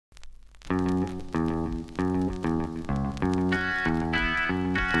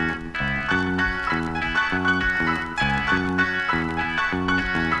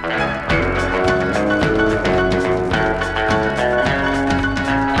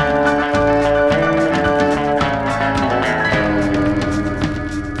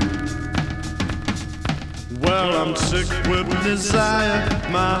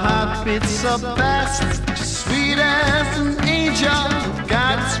so fast. She's sweet as an angel,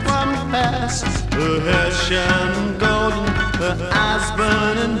 God's from the past. Her hair shining golden, her eyes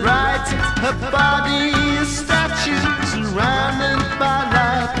burning bright. Her body a statue surrounded by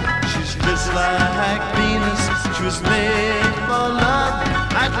light. She's just like Venus, she was made for love.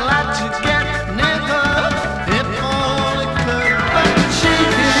 I'd like to get near her if only could, but she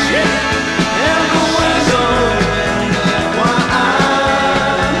is in the window while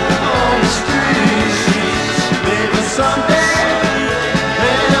I'm on the street. Maybe someday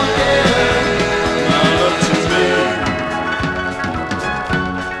they'll give my love to me.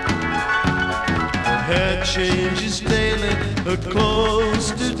 Her hair changes daily, her clothes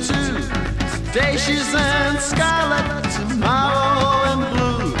do too. Today she's in scarlet, tomorrow in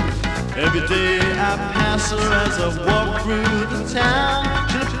blue. Every day I pass her as I walk through the town.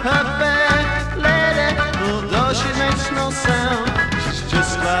 She's a perfect lady, although she makes no sound. She's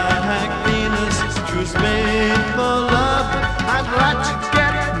just like Venus, she was made for love. I'd like to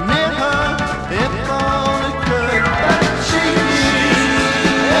get near her if only could, but she's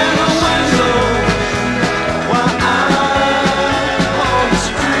in the window while I'm on the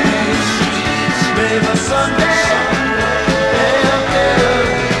street. Maybe someday they'll give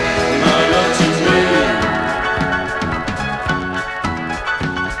my love to me. But she's in the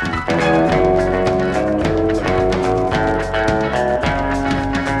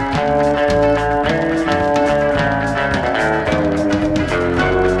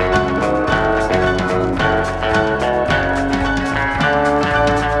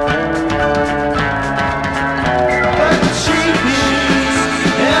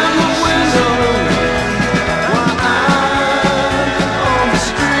window while I'm on the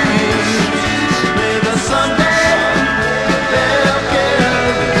street. Maybe someday they'll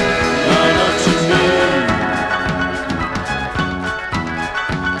give my love to me.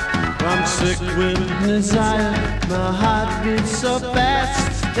 I'm sick with desire, my heart beats so fast.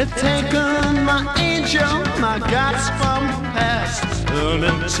 They've taken my angel, my God's from the past. An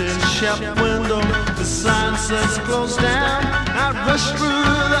empty shop window, the sign says close down. I rush through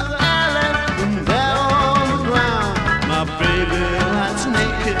the alley and there on the ground, my baby lies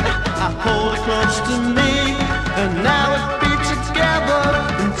naked